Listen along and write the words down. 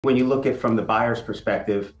When you look at from the buyer's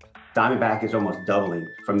perspective, Diamondback is almost doubling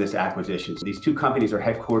from this acquisition. So these two companies are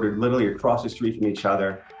headquartered literally across the street from each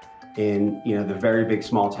other in the very big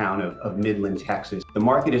small town of Midland, Texas. The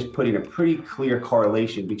market is putting a pretty clear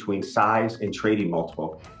correlation between size and trading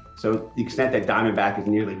multiple. So the extent that Diamondback is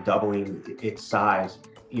nearly doubling its size,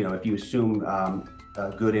 if you assume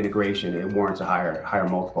a good integration, it warrants a higher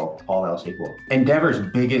multiple, all else equal. Endeavor's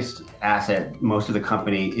biggest asset, most of the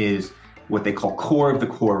company, is what they call core of the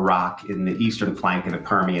core rock in the eastern flank of the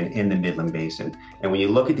Permian in the Midland Basin. And when you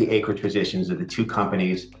look at the acreage positions of the two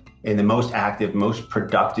companies in the most active, most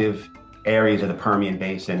productive areas of the Permian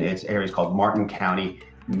Basin, it's areas called Martin County,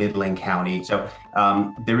 Midland County. So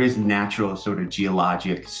there is natural sort of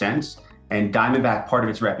geologic sense. And Diamondback, part of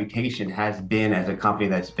its reputation has been as a company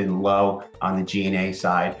that's been low on the G&A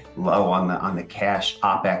side, low on the cash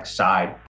OpEx side.